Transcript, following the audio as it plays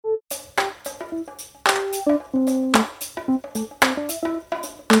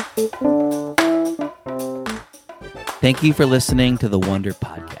Thank you for listening to the Wonder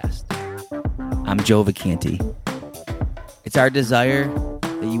Podcast. I'm Joe Vacanti. It's our desire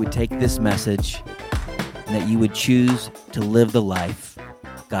that you would take this message and that you would choose to live the life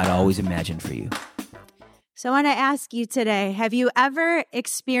God always imagined for you. So I want to ask you today, have you ever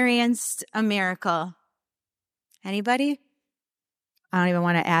experienced a miracle? Anybody? I don't even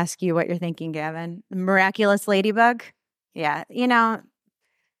want to ask you what you're thinking, Gavin. Miraculous ladybug? Yeah, you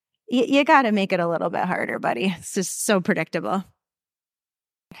got to make it a little bit harder, buddy. It's just so predictable.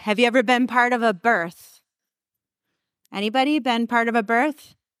 Have you ever been part of a birth? Anybody been part of a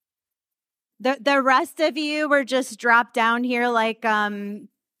birth? The rest of you were just dropped down here like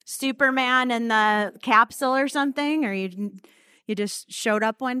Superman in the capsule or something, or you just showed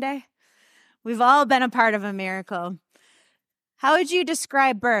up one day? We've all been a part of a miracle. How would you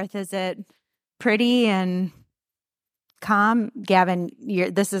describe birth? Is it pretty and calm? Gavin,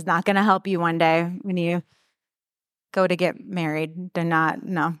 this is not going to help you one day when you go to get married.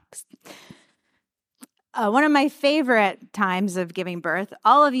 No. One of my favorite times of giving birth,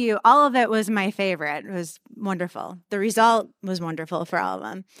 all of it was my favorite. It was wonderful. The result was wonderful for all of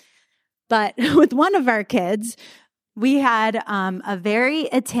them. But with one of our kids, we had I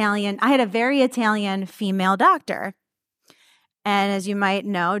had a very Italian female doctor. And as you might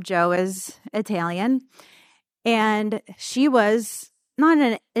know, Joe is Italian. And she was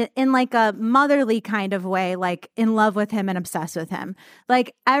not in like a motherly kind of way, like in love with him and obsessed with him.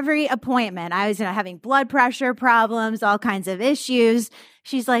 Like every appointment, I was having blood pressure problems, all kinds of issues.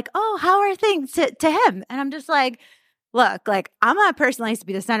 She's like, "Oh, how are things to him?" And I'm just like, look, like I'm not a person that likes to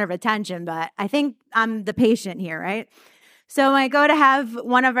be the center of attention, but I think I'm the patient here, right? So when I go to have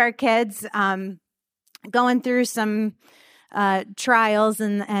one of our kids going through some trials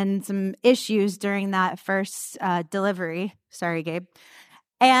and some issues during that first delivery. Sorry, Gabe.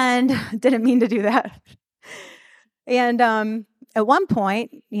 And didn't mean to do that. And at one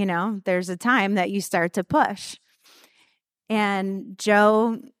point, there's a time that you start to push. And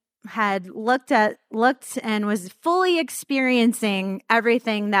Joe had looked and was fully experiencing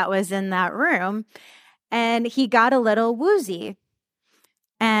everything that was in that room. And he got a little woozy.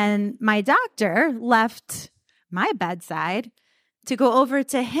 And my doctor left my bedside to go over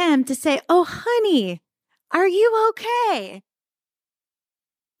to him to say, "Oh, honey, are you okay?"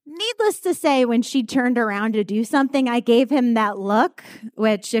 Needless to say, when she turned around to do something, I gave him that look,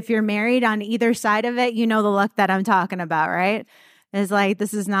 which if you're married on either side of it, you know the look that I'm talking about, right? It's like,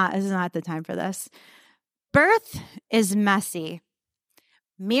 this is not the time for this. Birth is messy.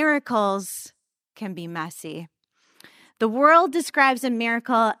 Miracles can be messy. The world describes a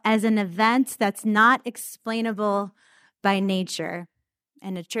miracle as an event that's not explainable by nature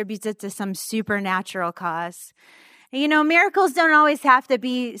and attributes it to some supernatural cause. And miracles don't always have to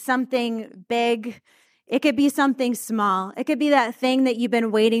be something big. It could be something small. It could be that thing that you've been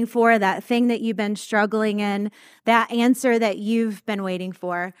waiting for, that thing that you've been struggling in, that answer that you've been waiting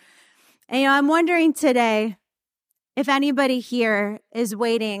for. And I'm wondering today if anybody here is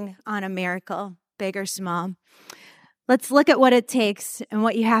waiting on a miracle, big or small. Let's look at what it takes and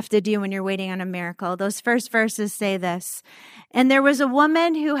what you have to do when you're waiting on a miracle. Those first verses say this: "And there was a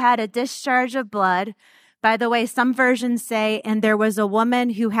woman who had a discharge of blood." By the way, some versions say, "And there was a woman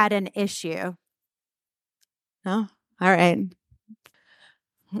who had an issue." No? All right.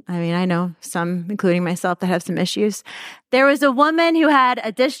 I mean, I know some, including myself, that have some issues. "There was a woman who had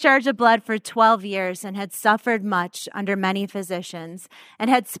a discharge of blood for 12 years and had suffered much under many physicians and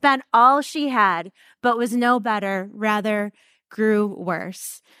had spent all she had, but was no better, rather grew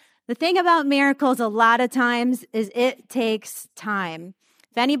worse." The thing about miracles a lot of times is it takes time.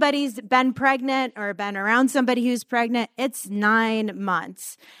 If anybody's been pregnant or been around somebody who's pregnant, it's 9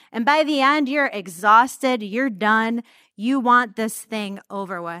 months. And by the end, you're exhausted, you're done, you want this thing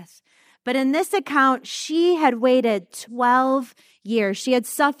over with. But in this account, she had waited 12 years. She had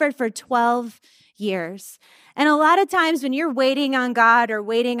suffered for 12 years. And a lot of times when you're waiting on God or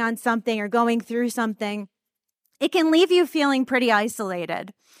waiting on something or going through something, it can leave you feeling pretty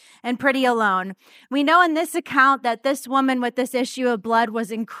isolated and pretty alone. We know in this account that this woman with this issue of blood was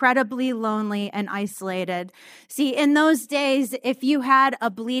incredibly lonely and isolated. See, in those days, if you had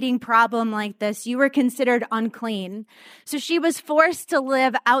a bleeding problem like this, you were considered unclean. So she was forced to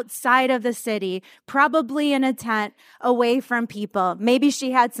live outside of the city, probably in a tent away from people. Maybe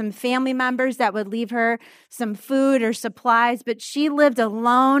she had some family members that would leave her some food or supplies, but she lived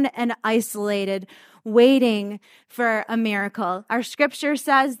alone and isolated, waiting for a miracle. Our scripture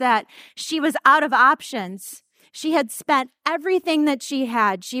says that she was out of options. She had spent everything that she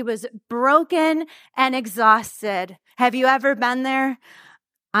had. She was broken and exhausted. Have you ever been there?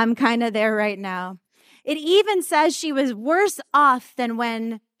 I'm kind of there right now. It even says she was worse off than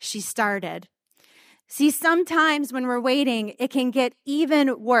when she started. See, sometimes when we're waiting, it can get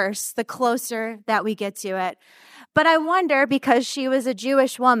even worse the closer that we get to it. But I wonder, because she was a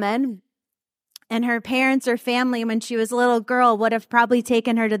Jewish woman, and her parents or family, when she was a little girl, would have probably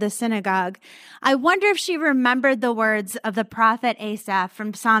taken her to the synagogue. I wonder if she remembered the words of the prophet Asaph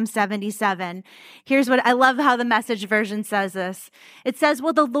from Psalm 77. Here's what I love how the Message version says this. It says,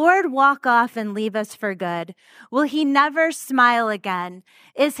 "Will the Lord walk off and leave us for good? Will he never smile again?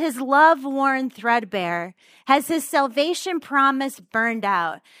 Is his love worn threadbare? Has his salvation promise burned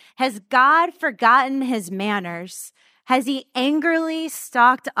out? Has God forgotten his manners? Has he angrily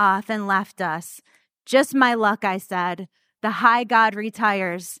stalked off and left us? Just my luck," I said. The high God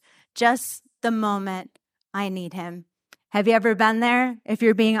retires just the moment I need him. Have you ever been there, if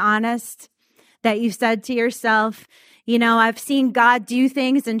you're being honest, that you said to yourself, you know, I've seen God do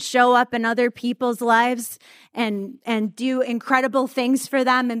things and show up in other people's lives and do incredible things for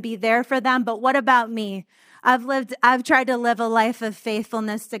them and be there for them. But what about me? I've tried to live a life of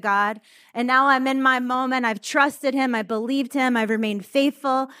faithfulness to God. And now I'm in my moment. I've trusted him. I believed him. I've remained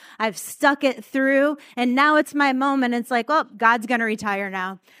faithful. I've stuck it through. And now it's my moment. It's like, oh, God's going to retire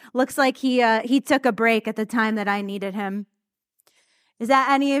now. Looks like he took a break at the time that I needed him. Is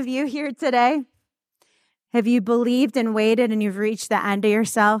that any of you here today? Have you believed and waited and you've reached the end of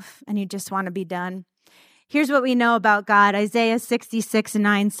yourself and you just want to be done? Here's what we know about God. Isaiah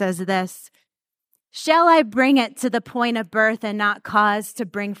 66:9 says this. "Shall I bring it to the point of birth and not cause to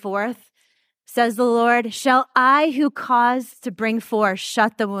bring forth? Says the Lord. Shall I who caused to bring forth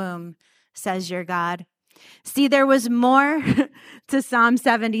shut the womb? Says your God." See, there was more to Psalm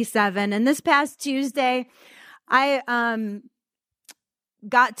 77. And this past Tuesday, I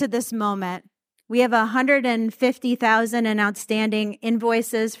got to this moment. We have 150,000 in outstanding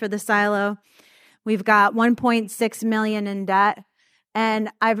invoices for the silo. We've got 1.6 million in debt. And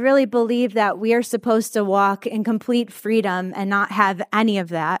I really believe that we are supposed to walk in complete freedom and not have any of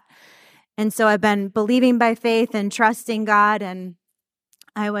that. And so I've been believing by faith and trusting God. And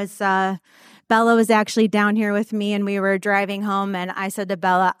Bella was actually down here with me and we were driving home and I said to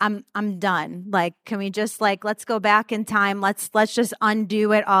Bella, I'm done. Like, can we just let's go back in time. Let's just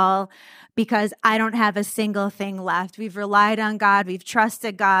undo it all because I don't have a single thing left. We've relied on God. We've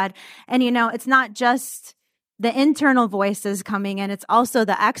trusted God. And you know, it's not just the internal voices coming in, it's also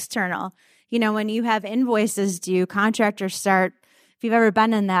the external. You know, when you have invoices due, contractors start, if you've ever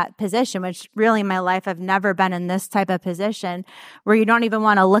been in that position, which really in my life, I've never been in this type of position where you don't even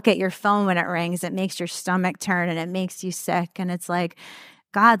want to look at your phone when it rings. It makes your stomach turn and it makes you sick. And it's like,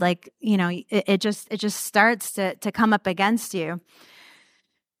 God, it just starts to come up against you.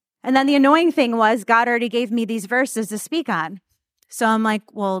 And then the annoying thing was God already gave me these verses to speak on. So I'm like,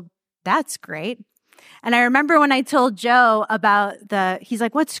 well, that's great. And I remember when I told Joe about he's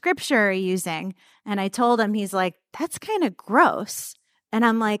like, what scripture are you using? And I told him, he's like, that's kind of gross. And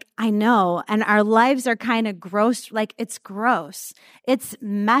I'm like, I know. And our lives are kind of gross. Like, it's gross. It's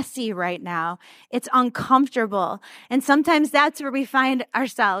messy right now. It's uncomfortable. And sometimes that's where we find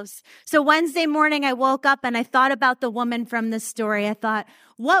ourselves. So Wednesday morning, I woke up and I thought about the woman from this story. I thought,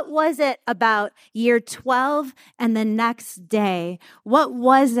 what was it about year 12 and the next day? What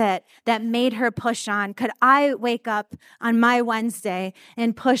was it that made her push on? Could I wake up on my Wednesday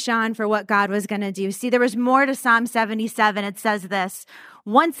and push on for what God was going to do? See, there was more to Psalm 77. It says this,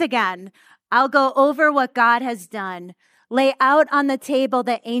 once again, I'll go over what God has done. Lay out on the table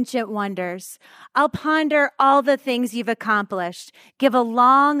the ancient wonders. I'll ponder all the things you've accomplished. Give a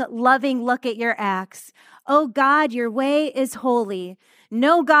long, loving look at your acts. Oh God, your way is holy.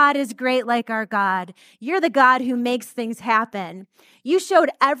 No God is great like our God. You're the God who makes things happen. You showed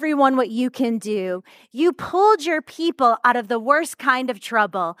everyone what you can do. You pulled your people out of the worst kind of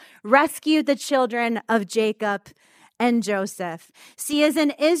trouble, rescued the children of Jacob and Joseph. See, as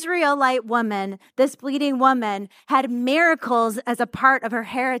an Israelite woman, this bleeding woman had miracles as a part of her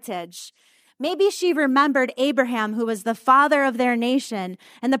heritage. Maybe she remembered Abraham, who was the father of their nation,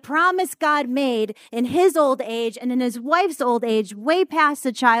 and the promise God made in his old age and in his wife's old age, way past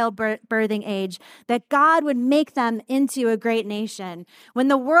the childbirthing age, that God would make them into a great nation. When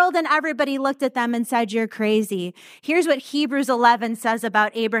the world and everybody looked at them and said, you're crazy. Here's what Hebrews 11 says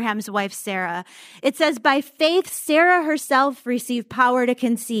about Abraham's wife, Sarah. It says, by faith, Sarah herself received power to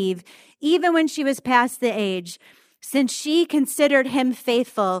conceive, even when she was past the age, since she considered him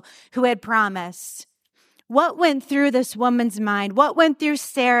faithful who had promised. What went through this woman's mind? What went through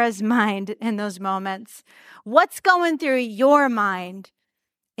Sarah's mind in those moments? What's going through your mind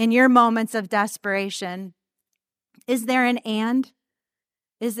in your moments of desperation? Is there an and?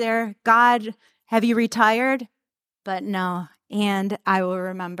 Is there, God, have you retired? But no, and I will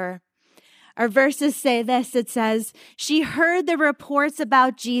remember. Our verses say this. It says, she heard the reports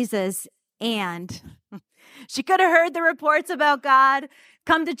about Jesus, and she could have heard the reports about God,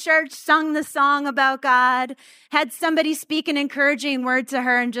 come to church, sung the song about God, had somebody speak an encouraging word to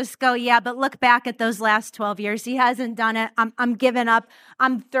her and just go, yeah, but look back at those last 12 years. He hasn't done it. I'm giving up.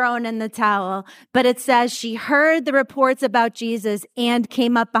 I'm throwing in the towel. But it says she heard the reports about Jesus and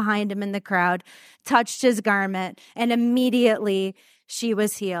came up behind him in the crowd, touched his garment, and immediately she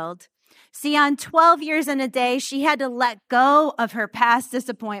was healed. See, on 12 years and a day, she had to let go of her past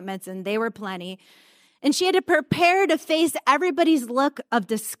disappointments, and they were plenty. And she had to prepare to face everybody's look of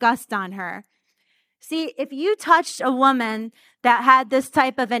disgust on her. See, if you touched a woman that had this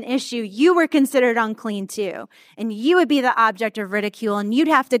type of an issue, you were considered unclean too. And you would be the object of ridicule, and you'd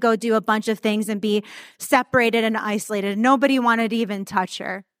have to go do a bunch of things and be separated and isolated. Nobody wanted to even touch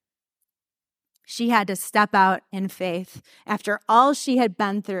her. She had to step out in faith after all she had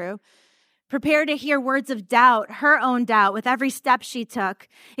been through. Prepare to hear words of doubt, her own doubt with every step she took,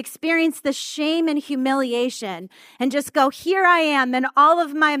 experience the shame and humiliation, and just go, here I am in all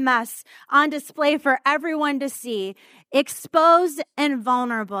of my mess on display for everyone to see, exposed and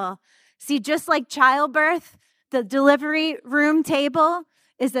vulnerable. See, just like childbirth, the delivery room table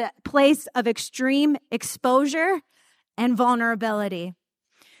is a place of extreme exposure and vulnerability.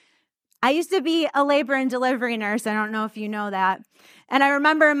 I used to be a labor and delivery nurse. I don't know if you know that. And I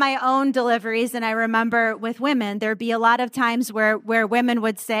remember in my own deliveries, and I remember with women, there'd be a lot of times where women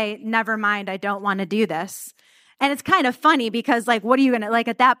would say, never mind, I don't want to do this. And it's kind of funny because, like, what are you going to, like,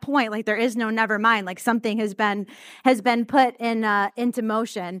 at that point, like, there is no never mind. Like, something has been put into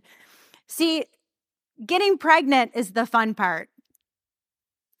motion. See, getting pregnant is the fun part.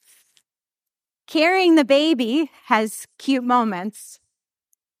 Carrying the baby has cute moments,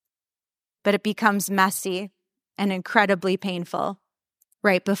 but it becomes messy and incredibly painful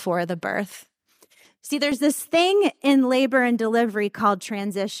right before the birth. See, there's this thing in labor and delivery called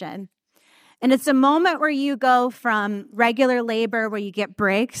transition. And it's a moment where you go from regular labor where you get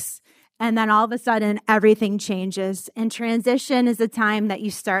breaks, and then all of a sudden everything changes. And transition is a time that you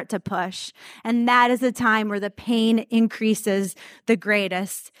start to push. And that is a time where the pain increases the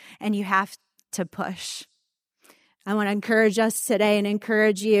greatest, and you have to push. I want to encourage us today and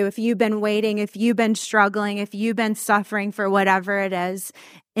encourage you, if you've been waiting, if you've been struggling, if you've been suffering for whatever it is,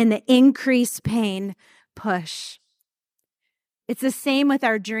 in the increased pain, push. It's the same with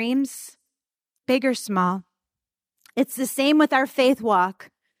our dreams, big or small. It's the same with our faith walk.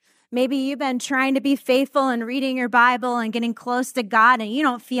 Maybe you've been trying to be faithful and reading your Bible and getting close to God, and you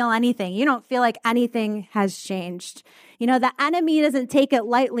don't feel anything. You don't feel like anything has changed. You know, the enemy doesn't take it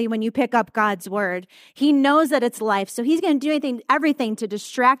lightly when you pick up God's word. He knows that it's life. So he's going to do everything to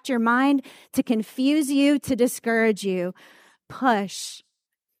distract your mind, to confuse you, to discourage you. Push.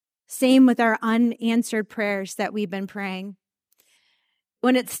 Same with our unanswered prayers that we've been praying.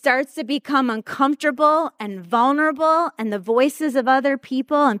 When it starts to become uncomfortable and vulnerable, and the voices of other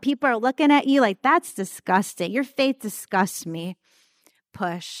people, and people are looking at you like, that's disgusting. Your faith disgusts me.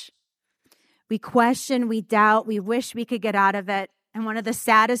 Push. We question, we doubt, we wish we could get out of it. And one of the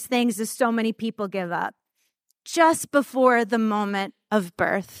saddest things is so many people give up just before the moment of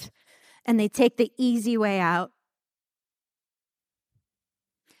birth, and they take the easy way out.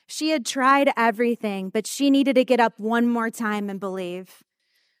 She had tried everything, but she needed to get up one more time and believe.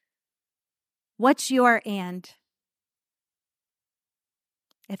 What's your and?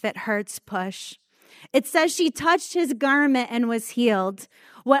 If it hurts, push. It says she touched his garment and was healed.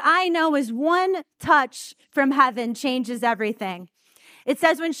 What I know is one touch from heaven changes everything. It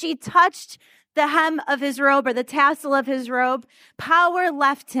says when she touched the hem of his robe or the tassel of his robe, power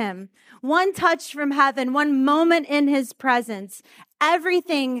left him. One touch from heaven, one moment in his presence.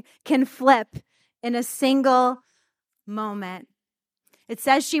 Everything can flip in a single moment. It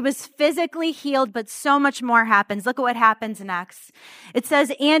says she was physically healed, but so much more happens. Look at what happens next. It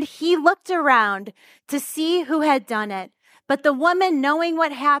says, and he looked around to see who had done it. But the woman, knowing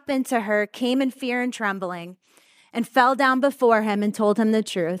what happened to her, came in fear and trembling and fell down before him and told him the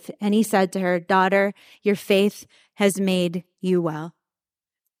truth. And he said to her, daughter, your faith has made you well.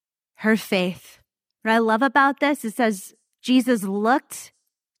 Her faith. What I love about this, it says Jesus looked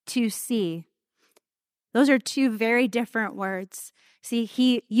to see. Those are two very different words. See,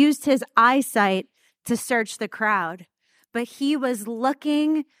 he used his eyesight to search the crowd, but he was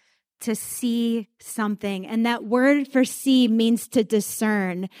looking to see something. And that word for see means to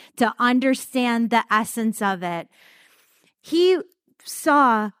discern, to understand the essence of it. He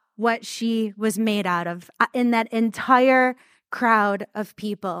saw what she was made out of in that entire crowd of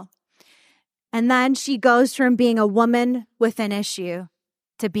people. And then she goes from being a woman with an issue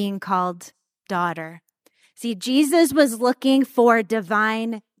to being called daughter. See, Jesus was looking for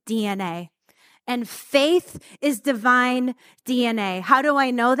divine DNA. And faith is divine DNA. How do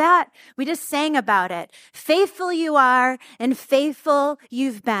I know that? We just sang about it. Faithful you are and faithful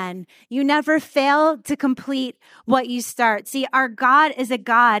you've been. You never fail to complete what you start. See, our God is a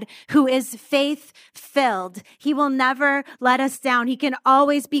God who is faith-filled. He will never let us down. He can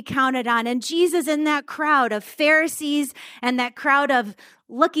always be counted on. And Jesus in that crowd of Pharisees and that crowd of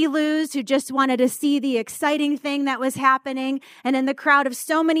looky-loos who just wanted to see the exciting thing that was happening, and in the crowd of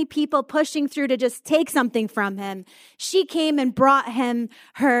so many people pushing through to just take something from him, she came and brought him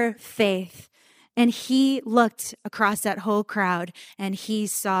her faith. And he looked across that whole crowd and he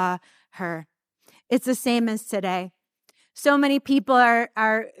saw her. It's the same as today. So many people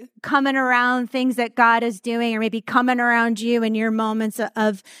are coming around things that God is doing, or maybe coming around you in your moments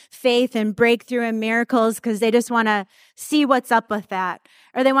of faith and breakthrough and miracles because they just want to see what's up with that.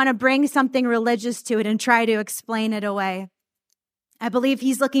 Or they want to bring something religious to it and try to explain it away. I believe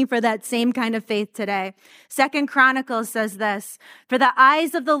he's looking for that same kind of faith today. 2 Chronicles says this, "For the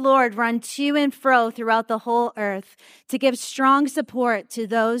eyes of the Lord run to and fro throughout the whole earth to give strong support to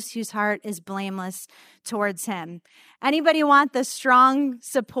those whose heart is blameless towards him." Anybody want the strong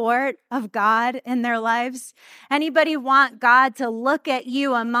support of God in their lives? Anybody want God to look at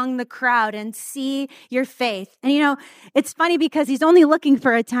you among the crowd and see your faith? And it's funny because he's only looking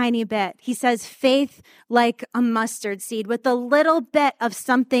for a tiny bit. He says faith like a mustard seed with a little bit of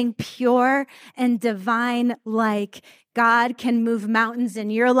something pure and divine like. God can move mountains in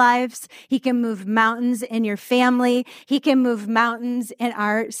your lives. He can move mountains in your family. He can move mountains in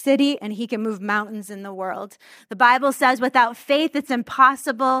our city, and he can move mountains in the world. The Bible says without faith, it's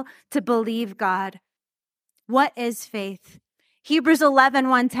impossible to believe God. What is faith? Hebrews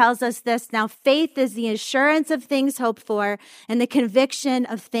 11:1 tells us this. Now, faith is the assurance of things hoped for and the conviction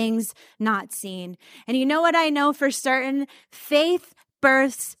of things not seen. And you know what I know for certain? Faith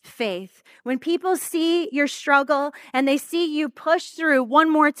births faith. When people see your struggle and they see you push through one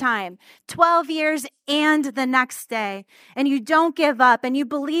more time, 12 years and the next day, and you don't give up and you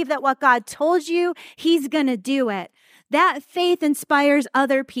believe that what God told you, he's going to do it. That faith inspires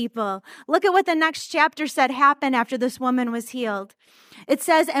other people. Look at what the next chapter said happened after this woman was healed. It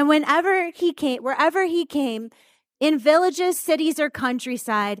says, and wherever he came, in villages, cities, or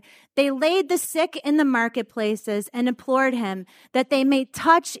countryside, they laid the sick in the marketplaces and implored him that they may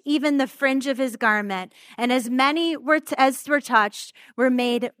touch even the fringe of his garment. And as many as were touched were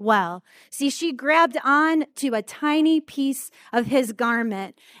made well. See, she grabbed on to a tiny piece of his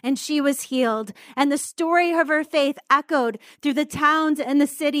garment and she was healed. And the story of her faith echoed through the towns and the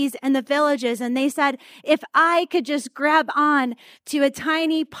cities and the villages. And they said, if I could just grab on to a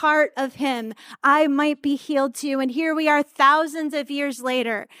tiny part of him, I might be healed too. And here we are thousands of years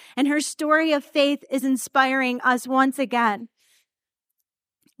later. And her story of faith is inspiring us once again.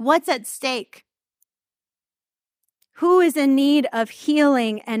 What's at stake? Who is in need of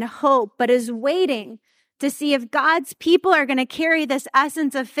healing and hope, but is waiting to see if God's people are going to carry this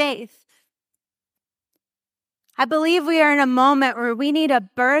essence of faith? I believe we are in a moment where we need a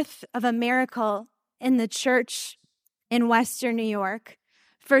birth of a miracle in the church in Western New York.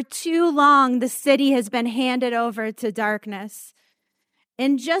 For too long, the city has been handed over to darkness.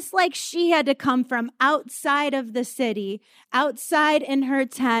 And just like she had to come from outside of the city, outside in her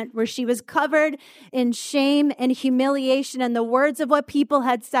tent where she was covered in shame and humiliation and the words of what people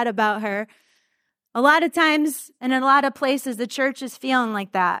had said about her, a lot of times and in a lot of places, the church is feeling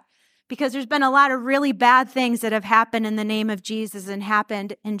like that because there's been a lot of really bad things that have happened in the name of Jesus and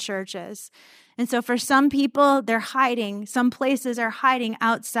happened in churches. And so for some people, they're hiding. Some places are hiding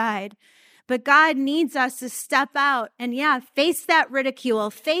outside. But God needs us to step out and face that ridicule,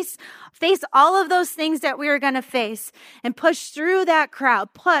 face all of those things that we are going to face and push through that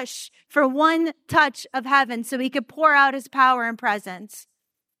crowd, push for one touch of heaven so he could pour out his power and presence.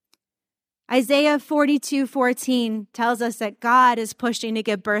 Isaiah 42:14 tells us that God is pushing to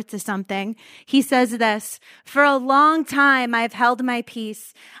give birth to something. He says this, for a long time I've held my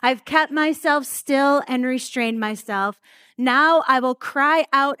peace. I've kept myself still and restrained myself. Now I will cry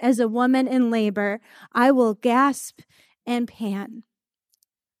out as a woman in labor. I will gasp and pant.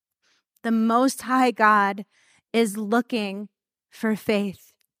 The Most High God is looking for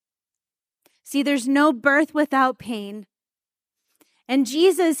faith. See, there's no birth without pain. And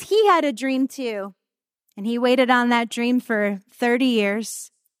Jesus, he had a dream too. And he waited on that dream for 30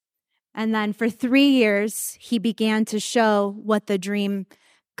 years. And then for 3 years, he began to show what the dream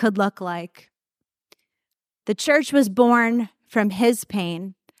could look like. The church was born from his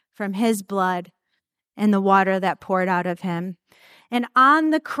pain, from his blood, and the water that poured out of him. And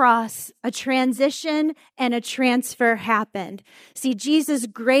on the cross, a transition and a transfer happened. See, Jesus'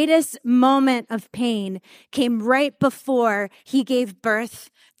 greatest moment of pain came right before he gave birth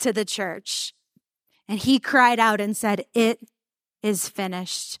to the church. And he cried out and said, "It is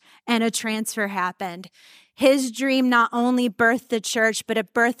finished." And a transfer happened. His dream not only birthed the church, but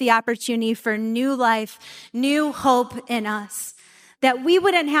it birthed the opportunity for new life, new hope in us. That we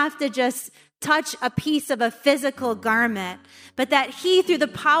wouldn't have to just touch a piece of a physical garment, but that he, through the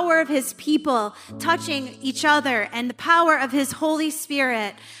power of his people, touching each other and the power of his Holy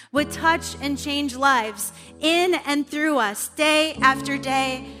Spirit, would touch and change lives in and through us day after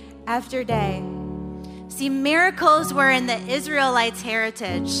day after day. See, miracles were in the Israelites'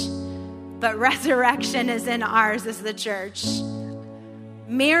 heritage, but resurrection is in ours as the church.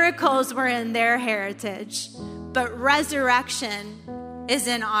 Miracles were in their heritage, but resurrection is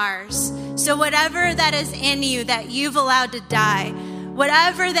in ours. So whatever that is in you that you've allowed to die,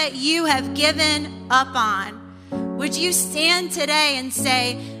 whatever that you have given up on, would you stand today and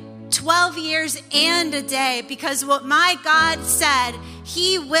say, 12 years and a day, because what my God said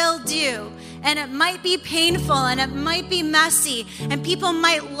he will do. And it might be painful and it might be messy and people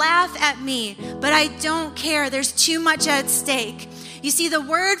might laugh at me, but I don't care. There's too much at stake. You see, the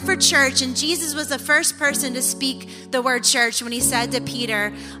word for church, and Jesus was the first person to speak the word church when he said to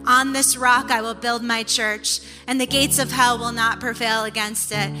Peter, "On this rock I will build my church, and the gates of hell will not prevail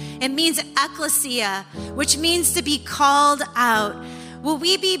against it." It means ecclesia, which means to be called out. Will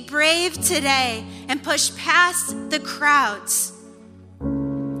we be brave today and push past the crowds?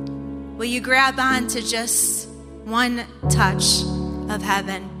 Will you grab on to just one touch of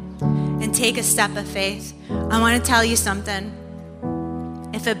heaven and take a step of faith? I want to tell you something.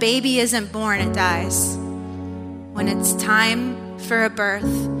 If a baby isn't born, it dies. When it's time for a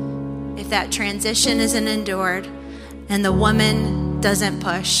birth, if that transition isn't endured and the woman doesn't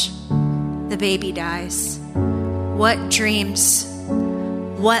push, the baby dies. What dreams,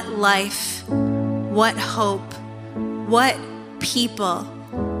 what life, what hope, what people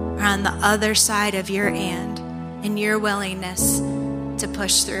are on the other side of your hand and your willingness to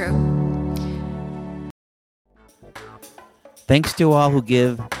push through. Thanks to all who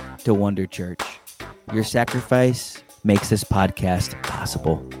give to Wonder Church. Your sacrifice makes this podcast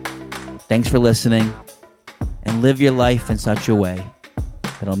possible. Thanks for listening, and live your life in such a way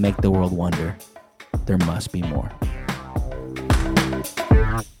that'll make the world wonder there must be more.